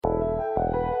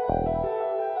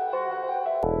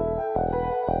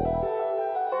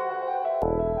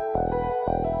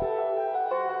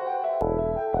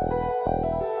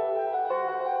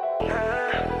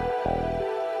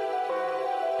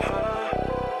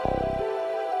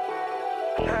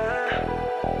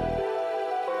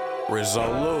Rizzo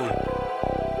Lu.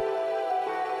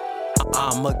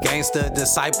 I'm a gangster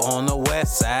disciple on the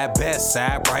west side, best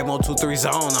side, Brimo 2-3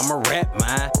 zone, I'm a rep,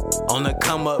 man. On the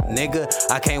come up, nigga,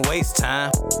 I can't waste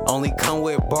time. Only come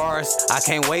with bars, I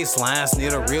can't waste lines.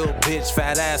 Need a real bitch,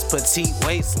 fat ass, petite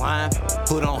waistline.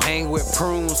 Who don't hang with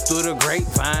prunes through the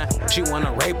grapevine. She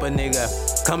wanna rape a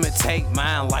nigga, come and take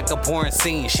mine. Like a porn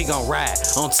scene, she gon' ride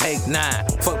on take 9.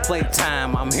 Fuck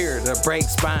playtime, I'm here to break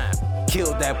spine.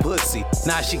 Killed that pussy,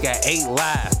 now she got 8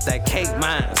 lives, that cake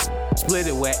mines. Split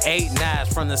it with 8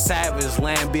 knives from the savage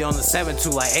land, be on the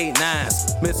 7-2 like 8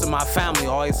 9s. Missing my family,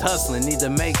 always hustling, need to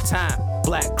make time.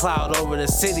 Black cloud over the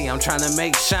city, I'm trying to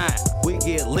make shine. We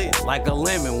get lit like a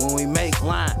lemon when we make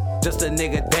line. Just a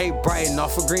nigga day brighten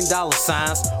off of green dollar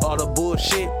signs. All the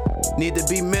bullshit need to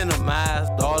be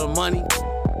minimized. All the money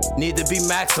need to be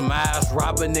maximized.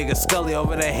 Rob a nigga Scully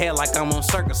over the head like I'm on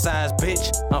circumcised,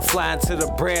 bitch. I'm flying to the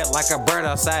bread like a bird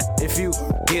outside. If you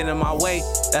get in my way,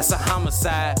 that's a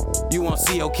homicide. You won't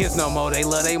see your kids no more, they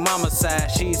love they mama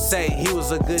side. She say he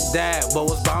was a good dad, but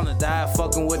was bound to die.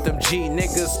 Fucking with them G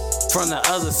niggas from the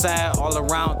other side. All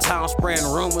around town spreading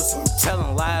rumors,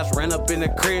 telling lies. Ran up in the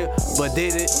crib, but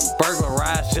did it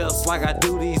burglarized just like I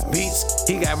do these beats.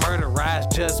 He got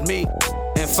murderized, just me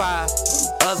and 5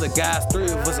 other guys, 3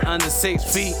 of us under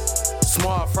 6 feet.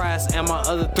 Small fries and my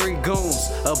other 3 goons.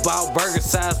 About burger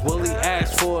size, Willie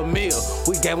asked for a meal.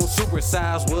 We gave him super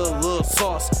size with a little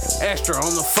sauce. Extra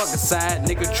on the fucking side,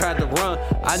 nigga tried to run.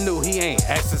 I knew he ain't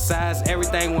exercised,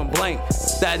 everything went blank.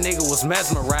 That nigga was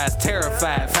mesmerized,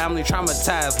 terrified, family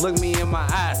traumatized. Look me in my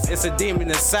eyes, it's a demon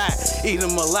inside. Eat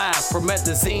him alive,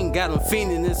 promethazine got him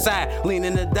fiending inside.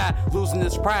 Leaning to die, losing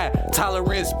his pride.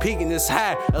 Tolerance peaking his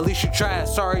high, at least you tried.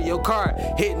 Sorry your car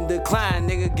hitting decline,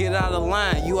 nigga get out of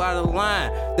line, you out of line.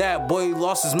 That boy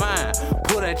lost his mind.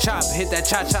 Pull that chop, hit that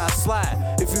cha-cha slide.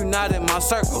 If you not in my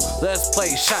circle, let's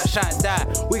play shot, die.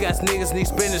 We got niggas need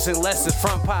spinach unless it's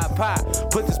front pie.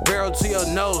 Put this barrel to your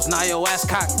nose, now your ass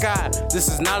cockeyed. This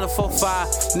is not a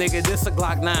 4-5, nigga, this a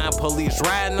Glock 9. Police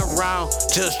riding around,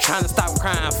 just trying to stop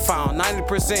crime. Found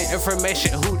 90%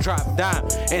 information who dropped dime.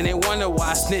 And they wonder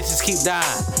why snitches keep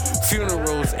dying.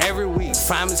 Funerals every week,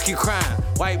 families keep crying.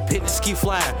 White pigeons keep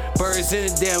flying, birds in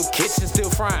the damn kitchen still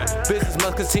frying. Business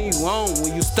must continue on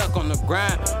when you stuck on the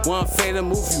grind. One fatal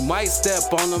move, you might step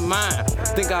on the mine.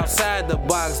 Think outside the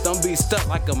box, don't be stuck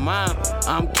like a mime.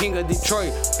 I'm king of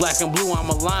Detroit, black and blue, I'm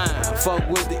a lion. Fuck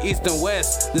with the east and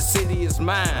west, the city is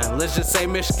mine. Let's just say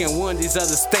Michigan won, these other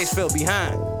states fell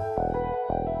behind.